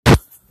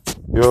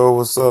Yo,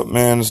 what's up,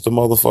 man? It's the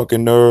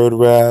motherfucking Nerd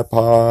Rap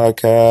Nerd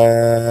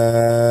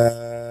Podcast.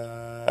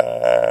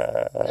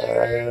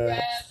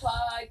 Rap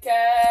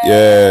Podcast.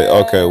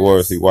 Yeah, okay,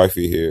 worthy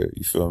wifey here.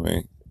 You feel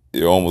me?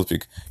 You're almost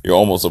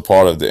a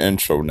part of the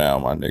intro now,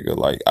 my nigga.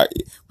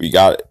 We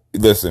got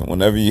listen.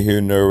 Whenever you hear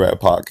Nerd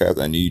Rap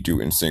Podcast, I need you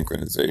in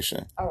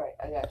synchronization. All right,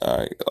 I got you.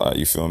 All right,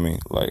 you feel me?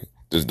 Like,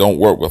 just don't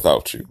work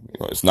without you.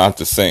 It's not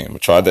the same. I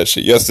tried that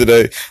shit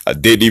yesterday. I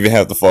didn't even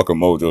have the fucking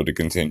mojo to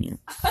continue.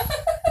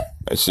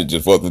 That shit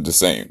just wasn't the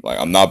same. Like,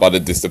 I'm not about to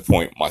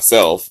disappoint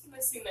myself.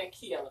 Missing that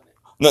key element.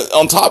 No,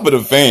 on top of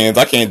the fans,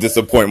 I can't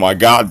disappoint my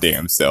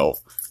goddamn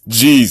self.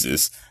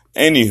 Jesus.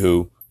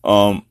 Anywho,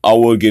 I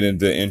will get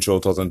into the intro,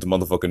 talking to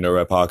motherfucking Nerd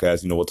Rap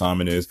Podcast. You know what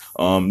time it is.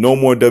 No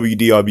more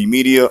WDRB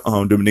media.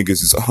 Them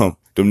niggas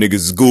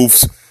is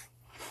goofs.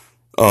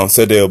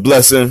 Said they were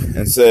blessing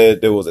and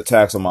said there was a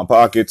tax on my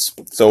pockets.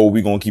 So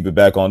we gonna keep it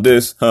back on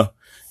this, huh?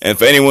 And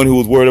for anyone who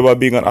was worried about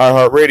being on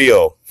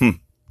iHeartRadio,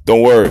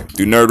 don't worry.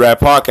 Do Nerd Rap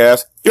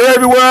Podcast. You're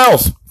everywhere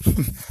else.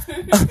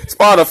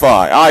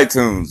 Spotify,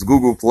 iTunes,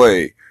 Google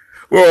Play.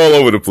 We're all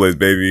over the place,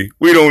 baby.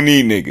 We don't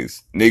need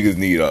niggas. Niggas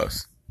need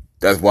us.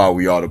 That's why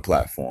we are the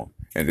platform.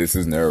 And this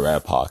is Nerd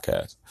Rap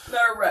Podcast.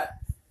 Nerd Rap.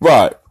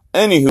 Right.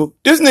 Anywho,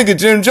 this nigga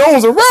Jim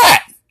Jones a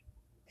rat.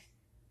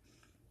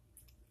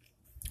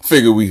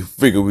 Figure we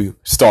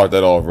start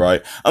that off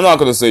right. I'm not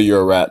gonna say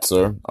you're a rat,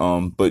 sir.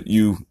 But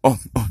you,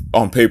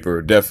 on paper,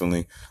 are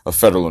definitely a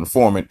federal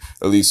informant,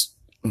 at least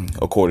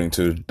according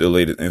to the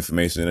latest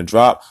information in the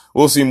drop.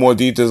 We'll see more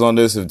details on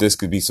this if this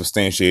could be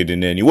substantiated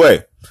in any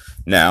way.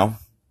 Now,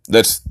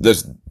 let's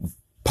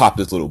pop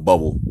this little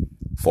bubble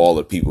for all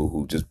the people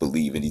who just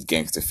believe in these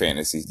gangster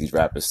fantasies these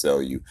rappers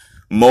sell you.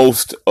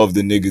 Most of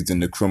the niggas in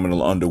the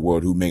criminal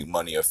underworld who make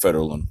money are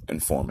federal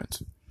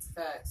informants.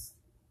 Facts.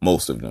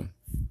 Most of them.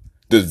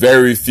 There's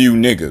very few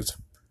niggas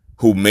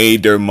who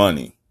made their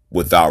money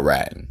without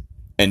ratting.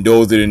 And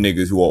those are the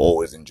niggas who are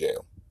always in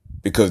jail.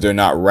 Because they're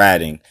not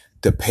ratting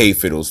to pay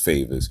for those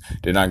favors.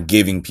 They're not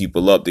giving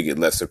people up to get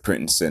lesser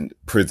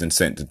prison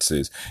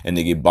sentences, and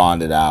they get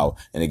bonded out,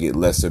 and they get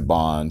lesser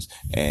bonds,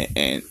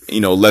 and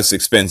less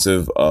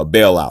expensive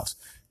bailouts.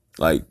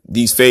 Like,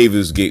 these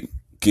favors get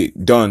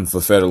done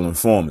for federal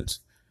informants.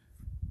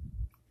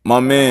 My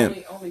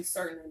man, only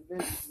certain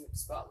individuals get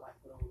spotlight.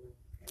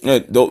 yeah,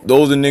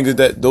 those are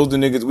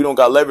niggas. We don't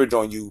got leverage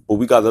on you, but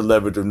we got the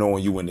leverage of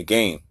knowing you in the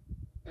game.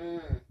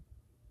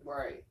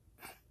 Right.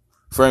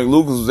 Frank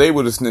Lucas was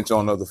able to snitch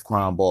on other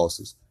crime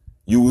bosses.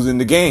 You was in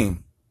the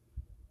game.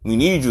 We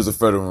need you as a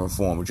federal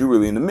informant. You're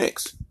really in the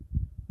mix.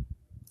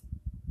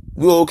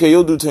 Well, okay,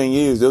 you'll do 10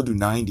 years. They'll do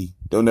 90.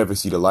 They'll never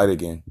see the light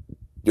again.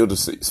 You'll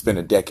just spend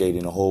a decade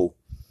in a hole.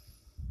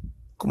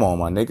 Come on,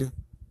 my nigga.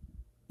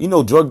 You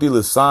know, drug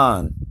dealers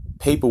sign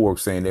paperwork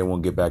saying they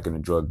won't get back in the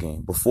drug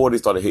game before they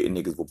started hitting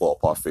niggas with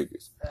ballpark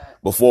figures.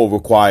 Before it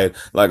required,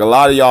 like, a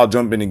lot of y'all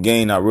jump in the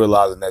game not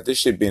realizing that this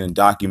shit been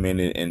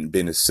documented and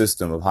been a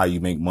system of how you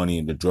make money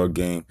in the drug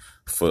game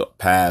for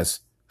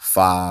past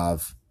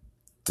 5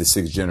 to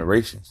 6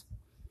 generations.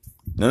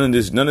 None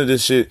of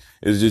this shit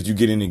is just you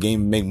get in the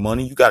game and make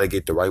money. You got to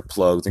get the right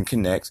plugs and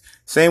connects.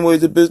 Same way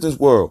as the business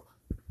world.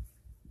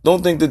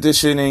 Don't think that this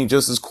shit ain't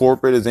just as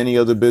corporate as any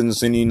other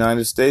business in the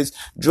United States.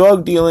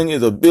 Drug dealing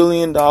is $1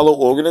 billion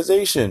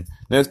organization.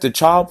 Next to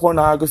child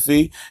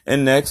pornography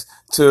and next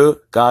to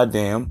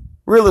goddamn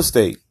real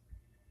estate.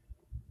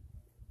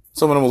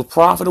 Some of the most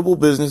profitable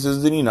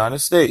businesses in the United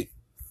States.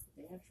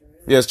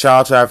 Yes,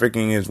 child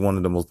trafficking is one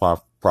of the most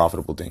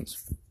profitable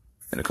things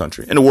in the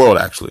country. In the world,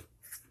 actually.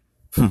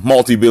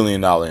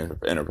 Multi-billion-dollar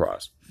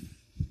enterprise.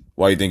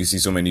 Why you think you see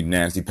so many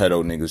nasty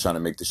pedo niggas trying to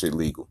make this shit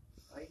legal?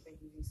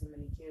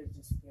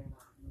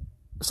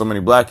 So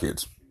many black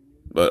kids.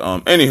 But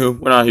anywho,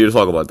 we're not here to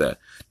talk about that.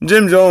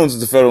 Jim Jones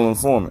is a federal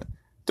informant.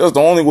 That's the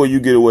only way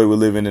you get away with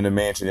living in a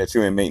mansion that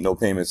you ain't make no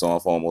payments on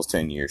for almost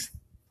 10 years.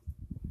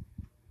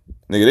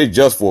 Nigga, they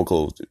just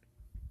foreclosed it.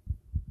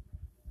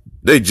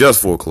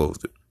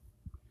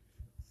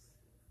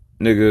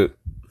 Nigga,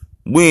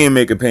 we ain't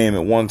make a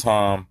payment one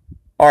time.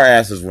 Our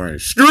asses were in the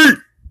street.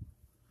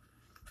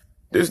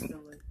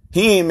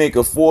 He ain't make a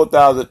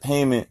 $4,000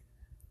 payment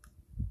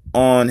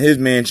on his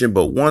mansion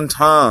but one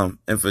time,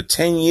 and for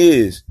 10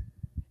 years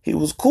he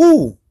was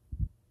cool.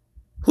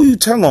 Who you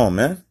tell on,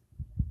 man?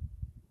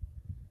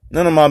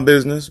 None of my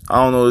business.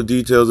 I don't know the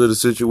details of the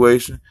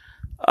situation.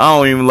 I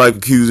don't even like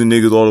accusing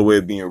niggas all the way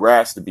of being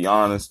rats, to be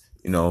honest.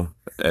 You know,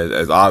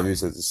 as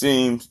obvious as it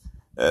seems,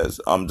 as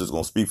I'm just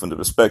gonna speak from the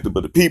perspective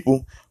of the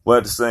people, but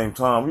at the same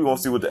time, we gonna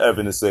see what the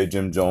evidence say.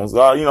 Jim Jones,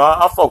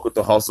 I fuck with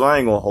the hustle. I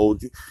ain't gonna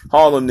hold you.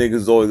 Harlem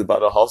niggas always about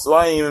the hustle.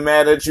 I ain't even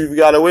mad at you. You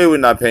got away with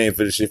not paying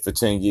for the shit for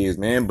 10 years,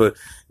 man. But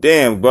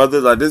damn,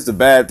 brother, like, this is a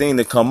bad thing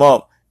to come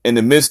up in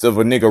the midst of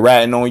a nigga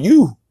ratting on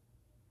you.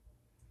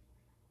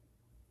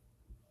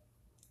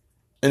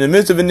 In the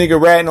midst of a nigga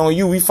ratting on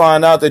you, we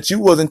find out that you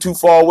wasn't too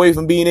far away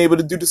from being able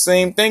to do the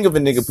same thing if a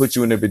nigga put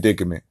you in a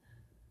predicament.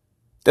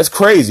 That's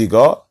crazy,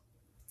 God.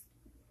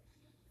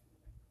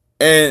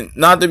 And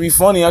not to be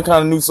funny, I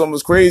kind of knew something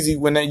was crazy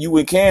when that you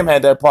and Cam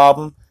had that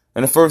problem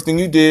And the first thing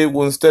you did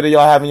was, instead of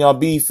y'all having y'all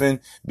beef and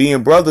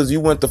being brothers, you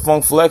went to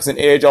Funk Flex and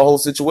aired your whole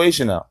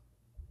situation out.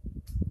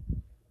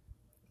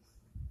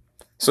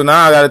 So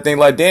now I gotta think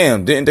like,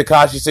 damn, didn't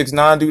Tekashi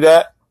 6ix9ine do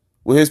that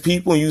with his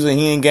people and using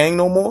he ain't gang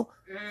no more?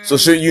 So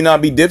should you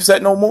not be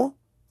Dipset no more?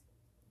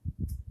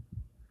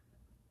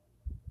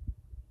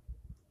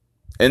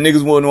 And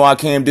niggas wouldn't know why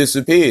Cam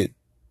disappeared.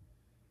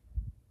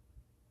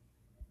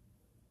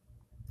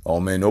 Oh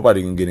man,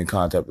 nobody can get in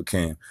contact with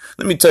Cam.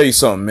 Let me tell you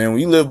something, man.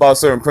 When you live by a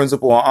certain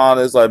principle and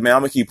honor, it's like, man,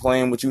 I'm gonna keep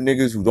playing with you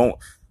niggas who don't,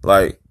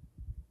 like,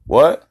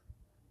 what?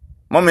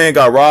 My man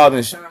got robbed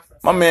and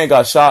my man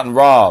got shot and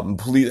robbed, and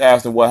police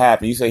asked him what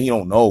happened. He said he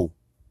don't know.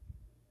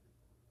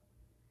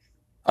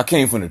 I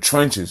came from the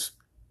trenches.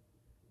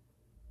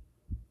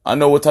 I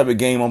know what type of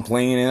game I'm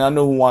playing, and I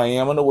know who I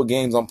am. I know what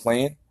games I'm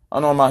playing. I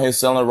know I'm out here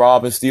selling,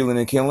 robbing, stealing,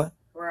 and killing.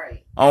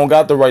 Right. I don't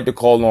got the right to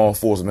call law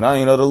enforcement. I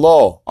ain't of the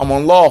law. I'm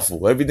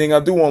unlawful. Everything I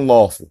do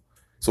unlawful.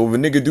 So if a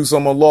nigga do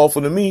something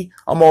unlawful to me,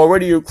 I'm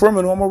already a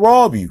criminal. I'm gonna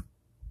rob you.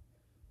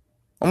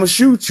 I'm gonna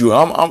shoot you. These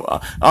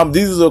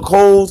are the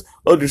codes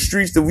of the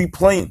streets that we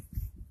playing.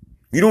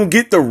 You don't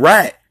get the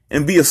rat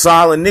and be a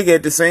solid nigga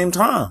at the same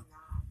time.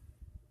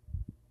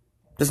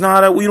 That's not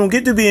how that we don't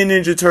get to be a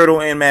Ninja Turtle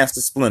and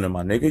Master Splinter,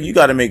 my nigga. You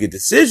got to make a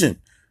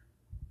decision.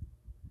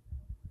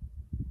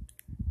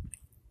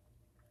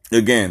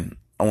 Again,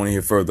 I want to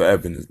hear further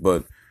evidence,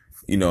 but,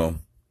 you know,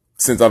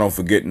 since I don't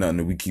forget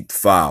nothing, we keep the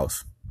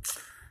files.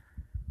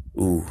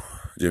 Ooh,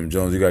 Jim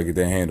Jones, you got to get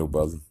that handle,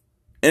 brother.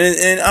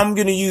 And I'm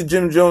going to use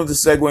Jim Jones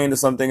to segue into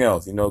something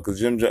else, you know,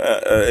 because I'm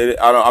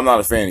not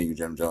a fan of you,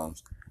 Jim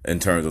Jones, in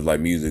terms of like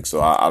music,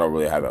 so I don't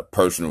really have a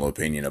personal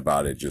opinion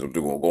about it, just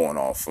going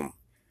off from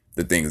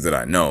the things that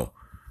I know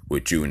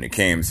with you and the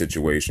Cam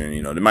situation.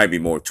 You know, there might be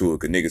more to it,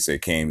 because niggas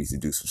said Cam used to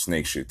do some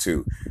snake shit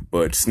too.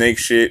 But snake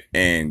shit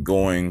and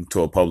going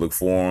to a public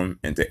forum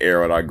and to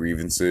air out our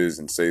grievances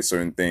and say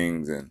certain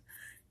things, and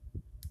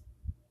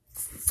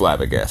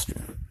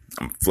flabbergasted.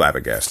 I'm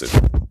flabbergasted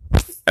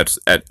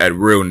at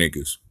real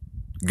niggas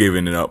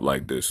giving it up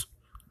like this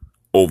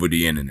over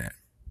the internet.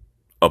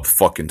 Up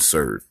fucking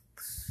absurd.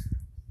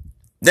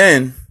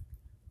 Then,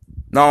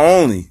 not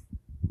only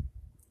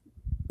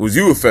was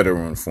you a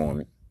federal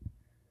informant,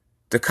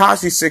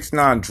 Tekashi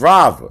 6ix9ine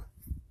driver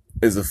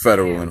is a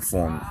federal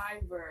informant.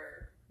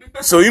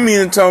 So you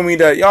mean to tell me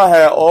that y'all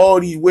had all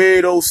these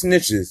weirdo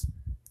snitches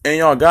in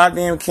y'all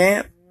goddamn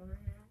camp?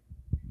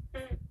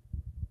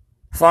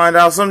 Find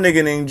out some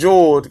nigga named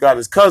George got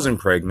his cousin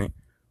pregnant.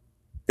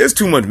 There's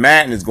too much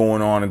madness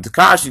going on, and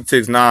Tekashi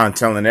 6ix9ine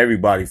telling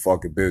everybody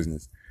fucking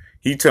business.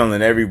 He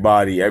telling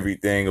everybody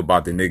everything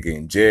about the nigga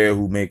in jail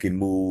who making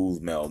moves,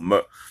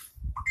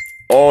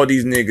 all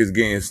these niggas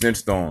getting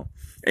snitched on.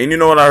 And you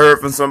know what I heard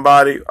from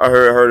somebody? I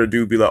heard a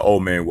dude be like, oh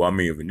man, well, I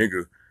mean, if a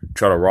nigga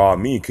try to rob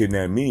me,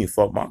 kidnap me, and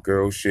fuck my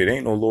girl, shit,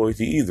 ain't no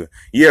loyalty either.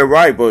 Yeah,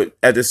 right, but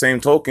at the same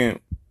token,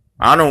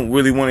 I don't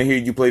really want to hear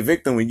you play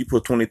victim when you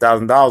put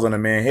 $20,000 on a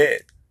man's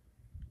head.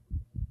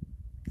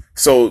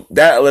 So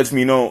that lets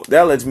me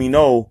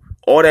know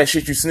all that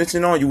shit you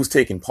snitching on, you was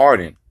taking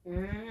part in.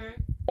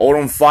 All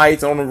them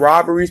fights, all them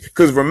robberies.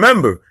 Because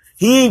remember,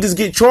 he ain't just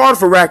get charged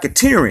for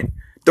racketeering.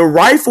 The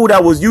rifle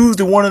that was used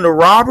in one of the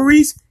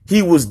robberies,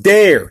 he was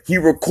there. He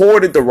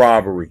recorded the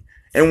robbery.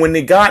 And when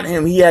they got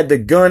him, he had the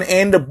gun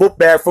and the book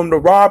bag from the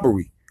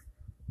robbery.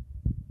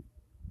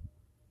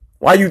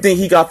 Why you think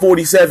he got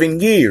 47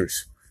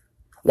 years?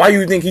 Why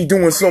you think he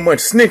doing so much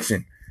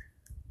snitching?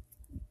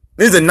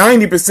 There's a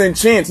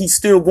 90% chance he's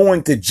still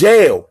going to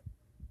jail.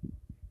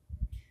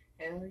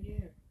 Hell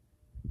yeah.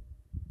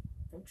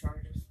 No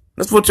charges.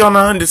 That's what y'all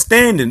not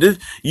understanding.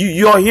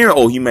 Y'all hearing,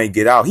 oh, he might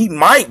get out. He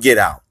might get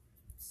out.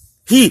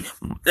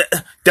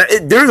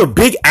 There's a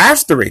big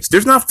asterisk.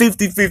 There's not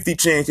 50-50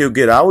 chance he'll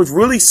get out. It's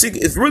really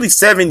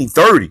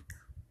 70-30.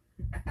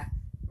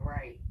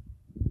 Right.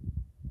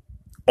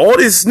 All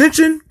this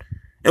snitching,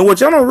 and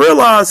what y'all don't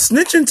realize,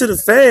 snitching to the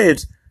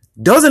feds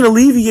doesn't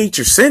alleviate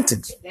your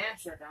sentence. Damn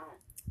sure don't.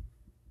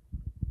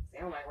 They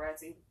don't like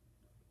rats either.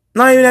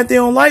 Not even that they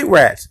don't like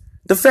rats.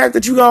 The fact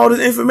that you got all this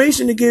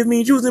information to give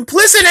means you was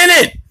implicit in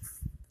it.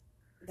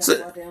 That's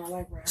why they don't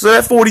like rats. So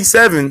that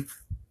 47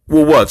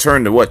 will what?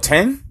 Turn to what,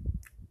 10?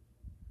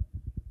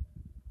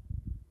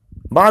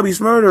 Bobby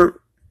Shmurda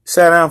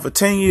sat down for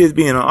 10 years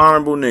being an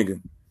honorable nigga.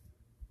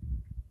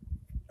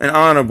 An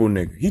honorable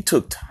nigga. He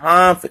took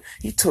time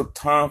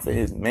for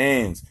his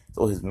mans.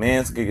 So his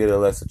mans could get a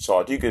lesser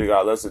charge. He could have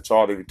got a lesser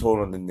charge if he told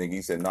him the nigga.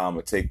 He said, nah, I'm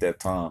gonna take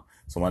that time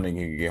so my nigga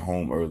can get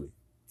home early.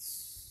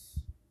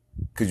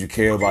 Cause you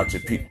care about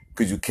your people.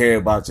 Cause you care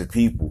about your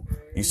people.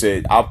 You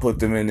said, I put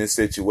them in this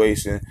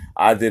situation.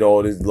 I did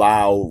all this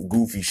loud,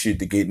 goofy shit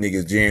to get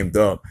niggas jammed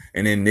up.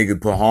 And then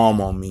niggas put harm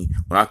on me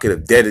when I could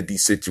have deaded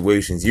these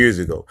situations years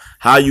ago.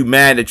 How you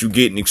mad that you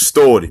getting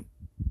extorted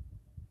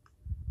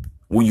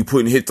when you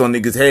putting hits on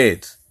niggas'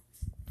 heads?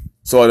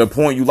 So at a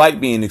point, you like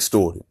being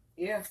extorted.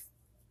 Yeah.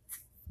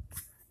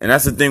 And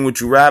that's the thing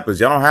with you rappers.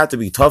 Y'all don't have to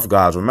be tough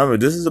guys. Remember,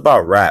 this is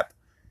about rap.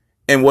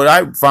 And what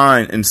I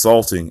find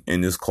insulting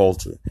in this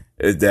culture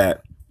is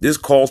that this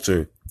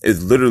culture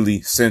is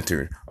literally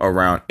centered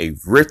around a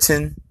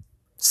written,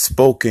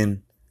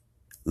 spoken,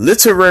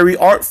 literary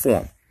art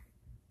form.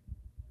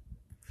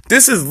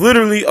 This is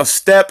literally a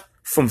step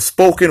from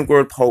spoken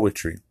word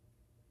poetry.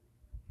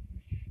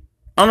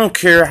 I don't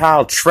care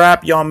how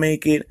trap y'all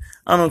make it.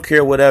 I don't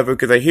care whatever,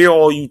 because I hear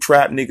all you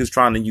trap niggas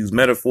trying to use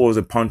metaphors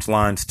and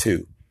punchlines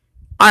too.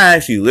 I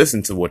actually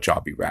listen to what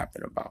y'all be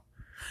rapping about.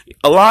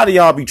 A lot of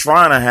y'all be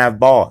trying to have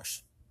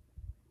bars.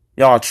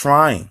 Y'all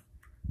trying,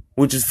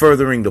 which is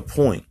furthering the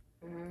point.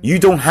 You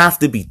don't have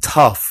to be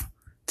tough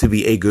to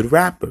be a good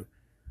rapper.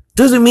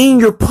 Doesn't mean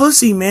you're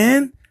pussy,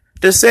 man.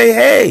 To say,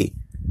 hey,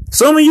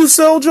 some of you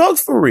sell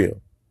drugs for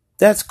real.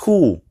 That's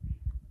cool.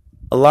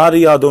 A lot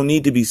of y'all don't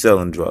need to be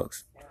selling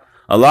drugs.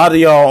 A lot of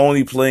y'all are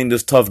only playing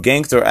this tough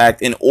gangster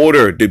act in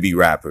order to be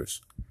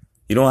rappers.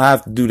 You don't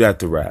have to do that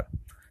to rap.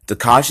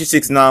 Tekashi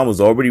 6ix9ine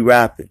was already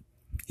rapping.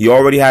 He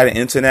already had an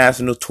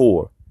international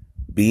tour,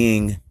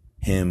 being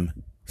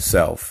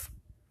himself.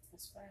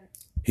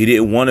 He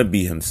didn't want to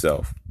be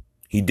himself.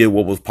 He did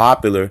what was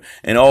popular,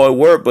 and it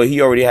worked, but he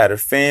already had a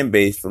fan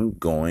base from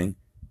going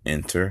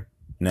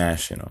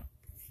international.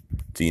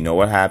 So you know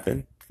what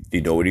happened?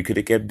 You know what he could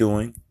have kept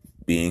doing?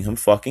 Being him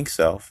fucking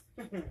self,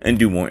 and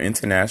do more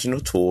international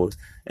tours.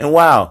 And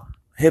wow,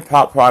 hip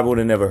hop probably would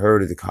have never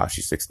heard of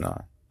Tekashi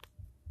 6ix9ine.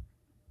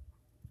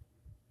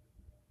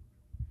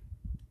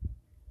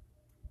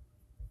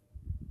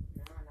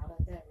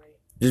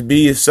 Just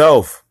be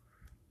yourself.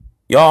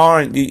 Y'all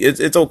aren't.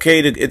 It's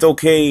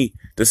okay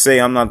to say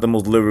I'm not the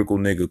most lyrical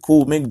nigga.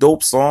 Cool, make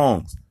dope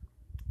songs,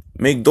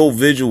 make dope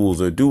visuals,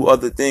 or do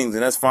other things,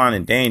 and that's fine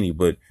and dandy.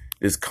 But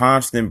this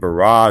constant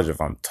barrage of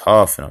I'm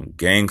tough and I'm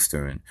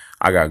gangster and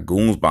I got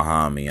goons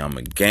behind me, I'm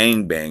a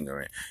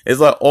gangbanger. And it's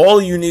like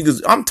all you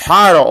niggas, I'm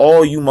tired of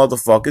all you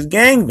motherfuckers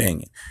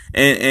gangbanging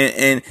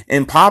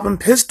and popping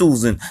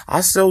pistols, and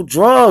I sell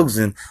drugs,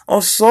 and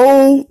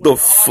so the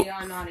fuck.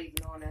 Y'all not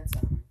ignoring that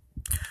time.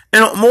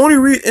 And I'm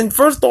only and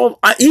first off,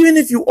 even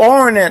if you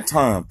are in that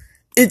time,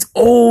 it's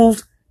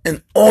old,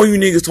 and all you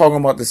niggas talking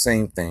about the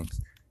same things.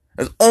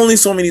 There's only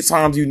so many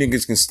times you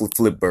niggas can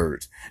flip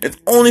birds. It's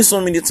only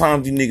so many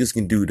times you niggas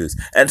can do this.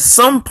 At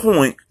some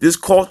point, this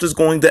culture is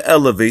going to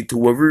elevate to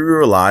where we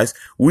realize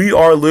we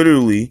are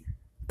literally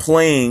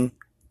playing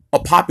a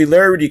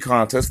popularity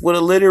contest with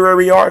a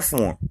literary art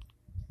form.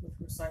 With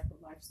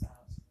recycled lifestyles.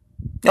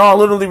 Y'all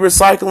literally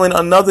recycling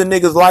another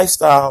nigga's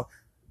lifestyle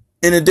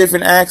in a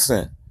different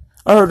accent.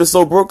 I heard the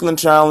So Brooklyn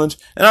challenge,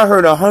 and I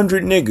heard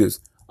 100 niggas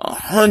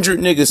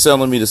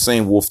selling me the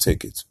same Wolf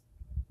tickets.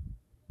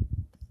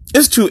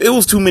 It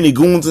was too many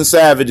goons and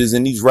savages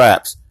in these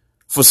raps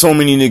for so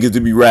many niggas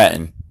to be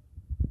ratting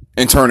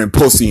and turning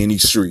pussy in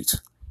these streets.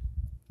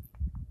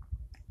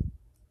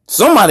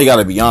 Somebody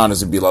gotta be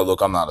honest and be like,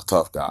 look, I'm not a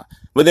tough guy.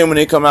 But then when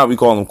they come out, we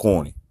call them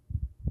corny.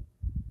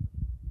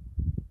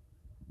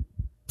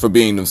 For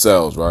being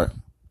themselves, right?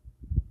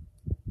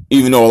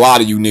 Even though a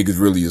lot of you niggas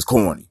really is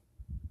corny.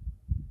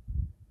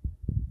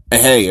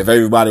 And hey, if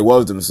everybody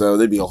was themselves,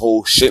 there'd be a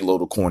whole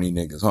shitload of corny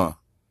niggas, huh?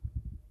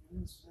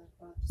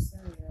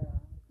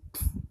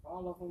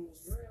 All of them is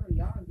real.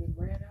 Y'all get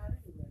ran out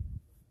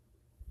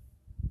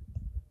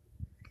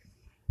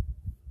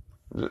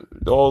anyway.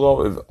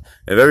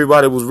 If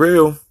everybody was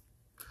real,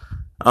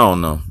 I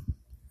don't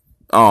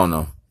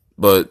know.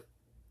 But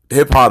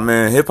hip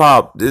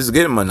hop, this is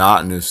getting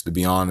monotonous, to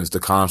be honest.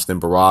 The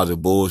constant barrage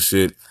of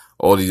bullshit.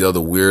 All these other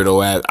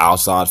weirdo ass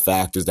outside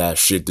factors that have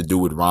shit to do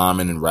with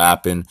rhyming and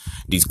rapping.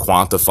 These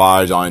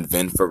quantifiers are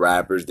invented for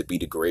rappers to be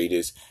the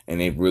greatest,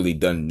 and they've really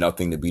done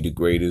nothing to be the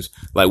greatest.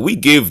 Like, we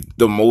give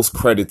the most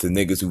credit to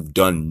niggas who've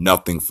done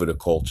nothing for the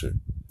culture.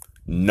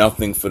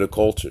 Nothing for the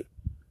culture.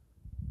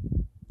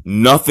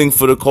 Nothing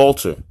for the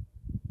culture.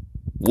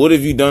 What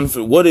have you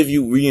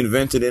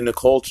reinvented in the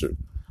culture?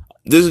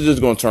 This is just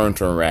going to turn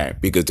to a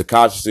rant, because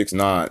Tekashi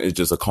 6ix9ine is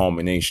just a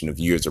culmination of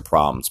years of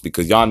problems.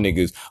 Because y'all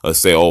niggas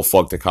say, oh,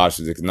 fuck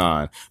Tekashi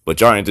 6ix9ine,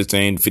 but y'all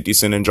entertain 50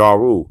 Cent and Ja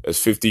Rule as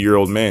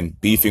 50-year-old men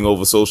beefing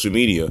over social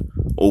media,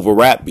 over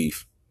rap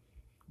beef.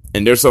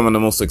 And they're some of the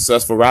most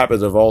successful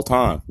rappers of all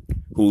time,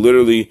 who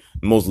literally,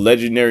 the most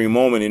legendary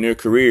moment in their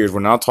careers, we're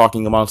not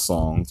talking about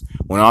songs,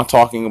 we're not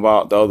talking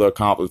about the other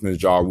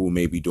accomplishments Ja Rule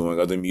may be doing,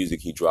 other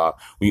music he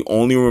dropped. We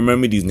only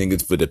remember these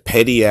niggas for the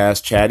petty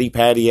ass, chatty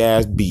patty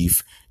ass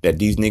beef that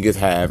these niggas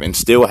have and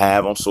still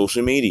have on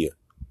social media.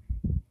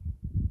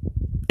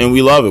 And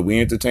we love it.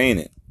 We entertain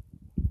it.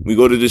 We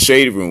go to the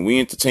shade room. We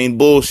entertain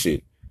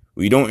bullshit.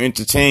 We don't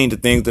entertain the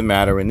things that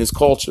matter in this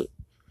culture.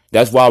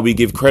 That's why we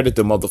give credit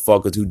to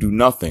motherfuckers who do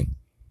nothing.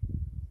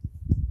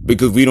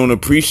 Because we don't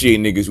appreciate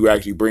niggas who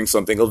actually bring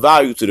something of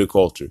value to the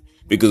culture.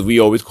 Because we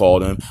always call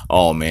them,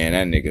 oh man,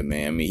 that nigga,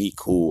 man, I mean, he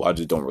cool. I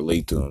just don't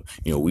relate to him.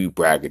 You know, we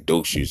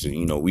braggadocious, and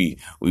you know, we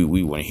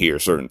want to hear a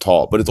certain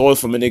talk. But it's always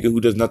from a nigga who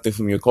does nothing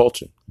from your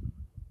culture.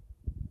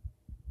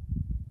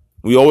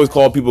 We always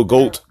call people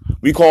goats.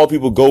 We call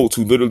people goats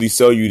who literally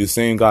sell you the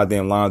same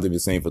goddamn lines they've been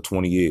saying for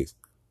 20 years.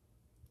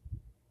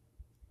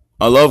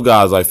 I love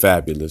guys like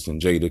Fabulous and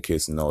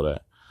Jadakiss and all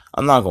that.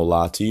 I'm not gonna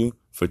lie to you.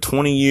 For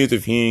 20 years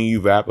of hearing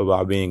you rap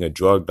about being a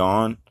drugged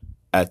on,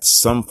 at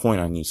some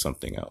point I need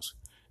something else.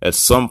 At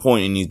some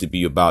point, it needs to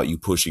be about you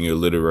pushing your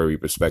literary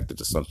perspective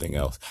to something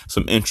else.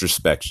 Some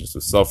introspection,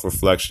 some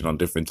self-reflection on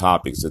different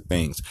topics or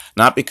things.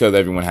 Not because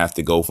everyone has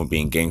to go from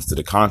being gangster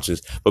to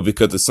conscious, but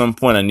because at some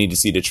point I need to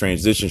see the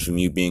transition from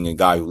you being a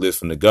guy who lives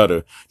from the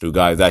gutter to a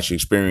guy who's actually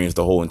experienced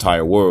the whole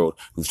entire world,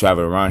 who's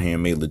traveled around here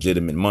and made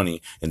legitimate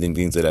money, and then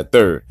things of that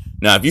third.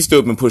 Now, if you've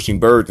still been pushing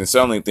birds and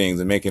selling things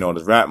and making all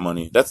this rap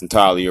money, that's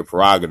entirely your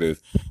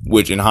prerogative,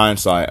 which in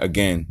hindsight,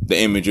 again, the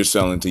image you're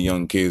selling to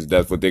young kids,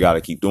 that's what they got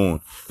to keep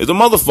doing. It's a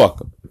motherfucker.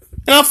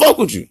 And I fuck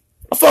with you.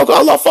 I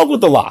fuck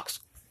with the locks.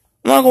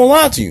 I'm not gonna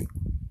lie to you.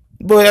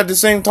 But at the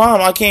same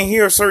time, I can't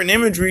hear certain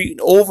imagery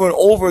over and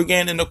over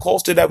again in the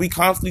culture that we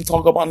constantly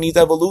talk about needs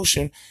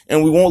evolution,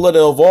 and we won't let it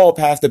evolve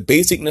past the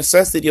basic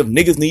necessity of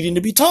niggas needing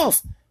to be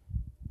tough.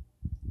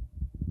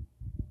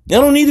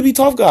 Y'all don't need to be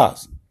tough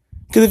guys.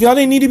 Because if y'all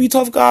didn't need to be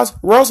tough guys,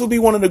 Russ would be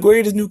one of the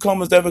greatest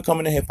newcomers to ever come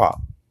into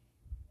hip-hop.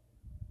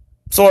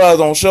 Saw us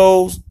on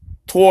shows,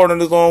 toured on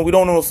his own, we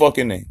don't know his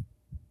fucking name.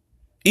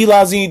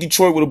 Eli Z in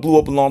Detroit would have blew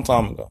up a long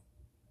time ago.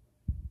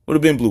 Would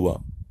have been blew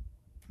up.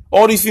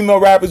 All these female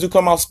rappers who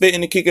come out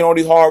spitting and kicking all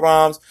these hard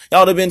rhymes,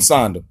 y'all would have been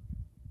signed them.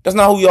 That's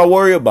not who y'all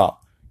worry about.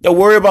 Y'all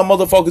worry about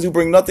motherfuckers who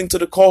bring nothing to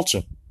the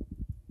culture.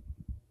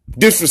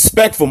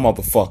 Disrespectful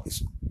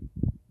motherfuckers.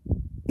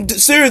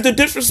 Serious, they're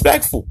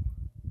disrespectful.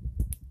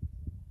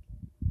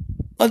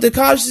 Like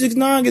Tekashi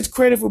 6ix9ine gets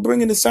credit for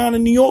bringing the sound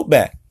of New York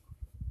back.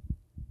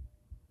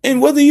 And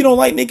whether you don't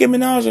like Nicki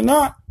Minaj or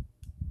not,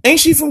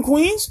 ain't she from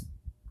Queens?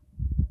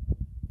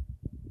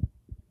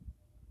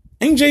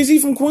 Ain't Jay-Z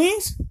from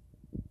Queens?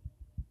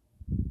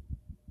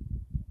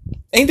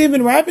 Ain't they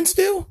been rapping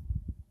still?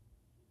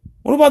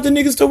 What about the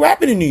niggas still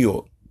rapping in New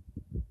York?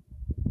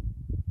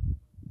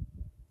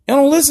 Y'all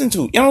don't listen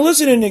to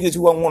niggas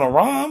who don't want to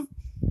rhyme.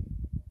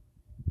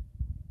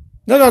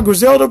 They got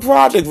Griselda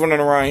Project running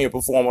around here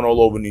performing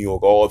all over New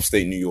York, all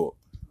upstate New York.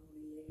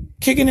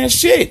 Kicking that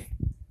shit.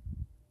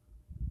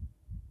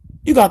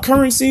 You got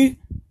Currency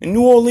in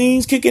New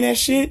Orleans kicking that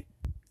shit.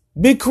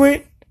 Big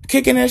Crit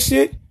kicking that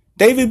shit.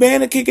 David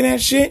Banner kicking that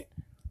shit.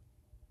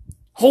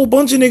 Whole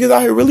bunch of niggas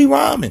out here really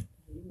rhyming.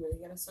 You really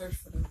gotta search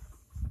for them.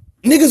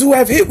 Niggas who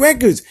have hit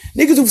records.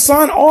 Niggas who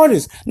signed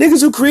artists.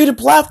 Niggas who created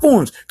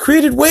platforms.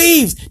 Created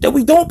waves that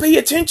we don't pay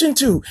attention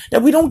to.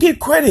 That we don't give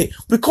credit.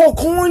 We call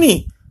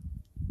corny.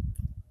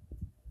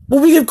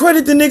 But we give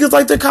credit to niggas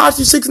like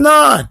Tekashi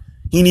 6ix9ine.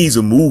 He needs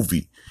a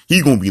movie.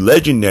 He gonna be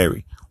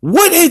legendary.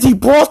 What has he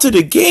brought to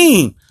the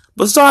game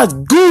besides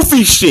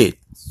goofy shit?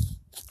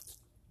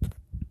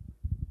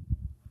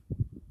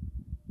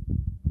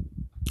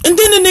 And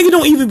then the nigga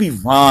don't even be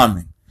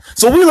rhyming.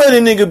 So we let a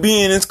nigga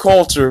be in this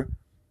culture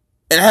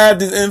and have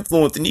this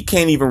influence and he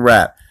can't even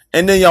rap.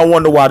 And then y'all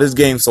wonder why this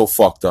game's so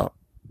fucked up.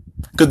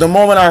 Cause the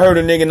moment I heard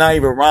a nigga not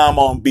even rhyme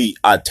on beat,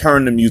 I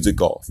turned the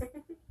music off.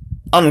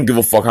 I don't give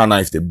a fuck how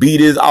nice the beat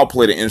is. I'll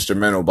play the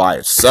instrumental by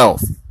itself.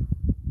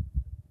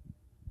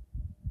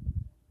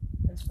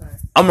 That's right.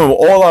 I remember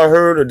all I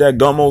heard of that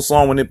Gummo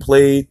song when it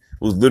played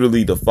was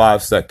literally the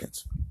 5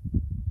 seconds.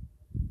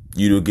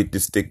 You do get the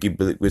sticky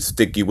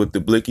with the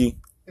blicky.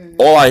 Mm-hmm.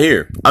 All I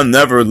hear. I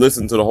never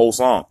listened to the whole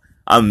song.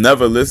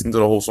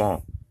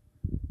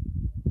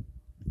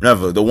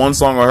 Never. The one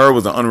song I heard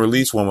was an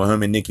unreleased one with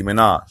him and Nicki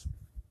Minaj.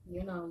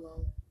 You're not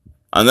alone.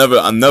 I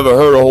never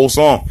heard a whole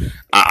song.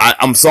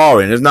 I'm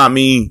sorry, and it's not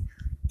me,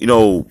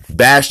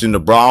 bashing the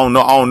bro. I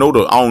don't know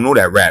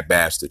that rap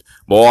bastard.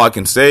 But all I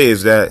can say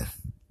is that,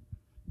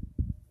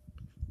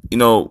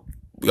 y'all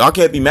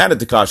can't be mad at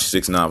Tekashi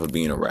 6ix9ine for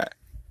being a rat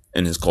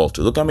in his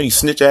culture. Look how many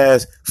snitch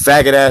ass,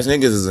 faggot ass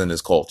niggas is in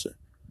this culture.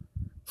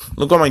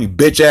 Look how many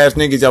bitch ass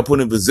niggas y'all put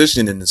in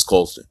position in this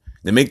culture.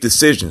 They make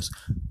decisions.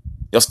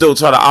 Y'all still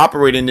try to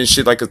operate in this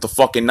shit like it's the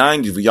fucking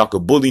 90s where y'all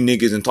could bully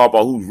niggas and talk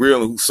about who's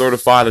real and who's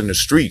certified in the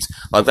streets.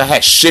 Like that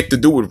had shit to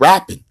do with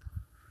rapping.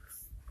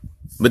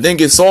 But then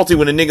get salty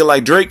when a nigga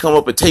like Drake come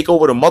up and take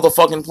over the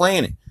motherfucking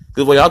planet.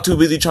 Because while y'all too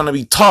busy trying to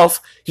be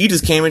tough, he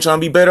just came in trying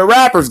to be better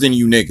rappers than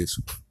you niggas.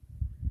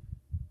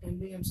 And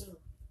be himself.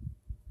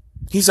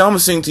 He said, I'm gonna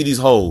sing to these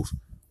hoes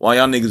while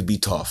y'all niggas be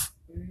tough.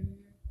 Mm-hmm.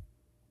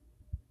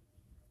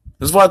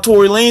 That's why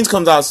Tory Lanez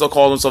comes out and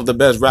calls himself the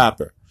best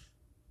rapper.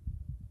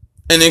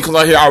 And then comes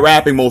out here out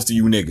rapping most of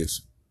you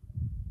niggas.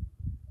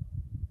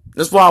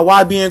 That's why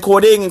YB and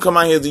Cordae can come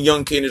out here as a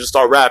young kid and just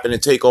start rapping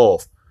and take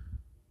off.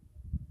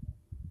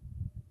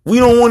 We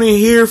don't want to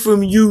hear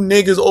from you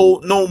niggas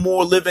old no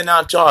more living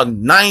out y'all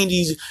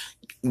 90s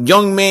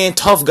young man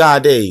tough guy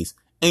days.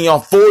 In y'all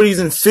 40s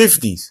and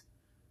 50s.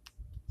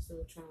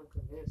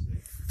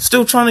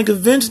 Still trying to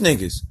convince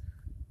niggas.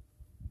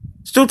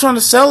 Still trying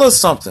to sell us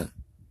something.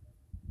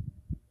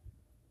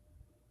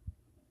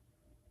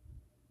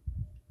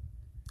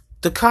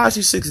 Tekashi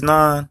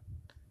 6ix9ine,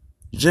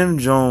 Jim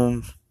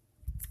Jones,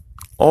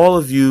 all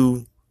of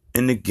you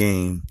in the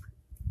game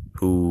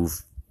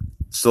who've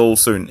sold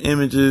certain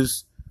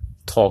images,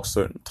 talked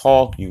certain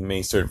talk, you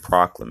made certain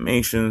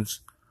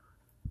proclamations.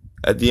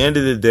 At the end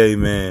of the day,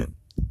 man,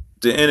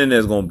 the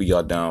internet's gonna be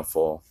your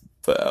downfall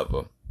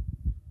forever.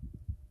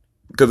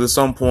 Because at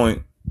some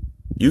point,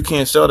 You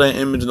can't sell that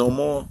image no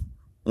more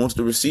once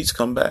the receipts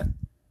come back.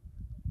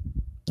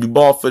 You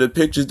bought for the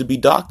pictures to be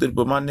doctored,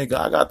 but my nigga,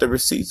 I got the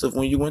receipts of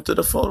when you went to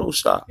the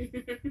Photoshop.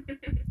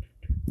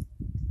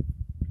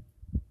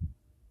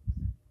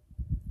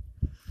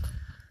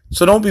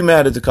 So don't be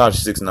mad at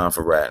Tekashi 6ix9ine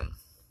for ratting.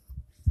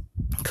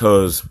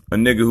 Because a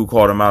nigga who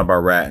called him out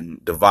about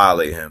ratting to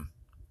violate him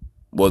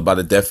was, by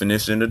the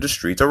definition of the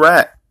streets, a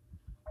rat.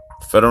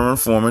 Federal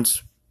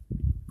informants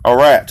are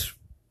rats.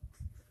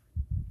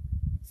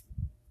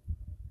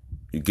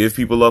 You give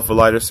people up for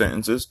lighter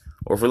sentences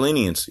or for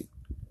leniency.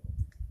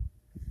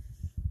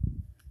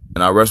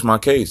 And I rest my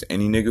case.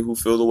 Any nigga who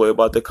feels the way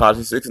about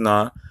Tekashi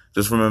 6ix9ine,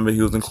 just remember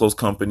he was in close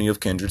company of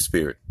kindred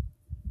spirit.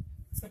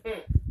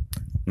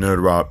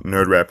 Nerd Rap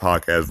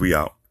Podcast, we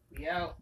out. We out.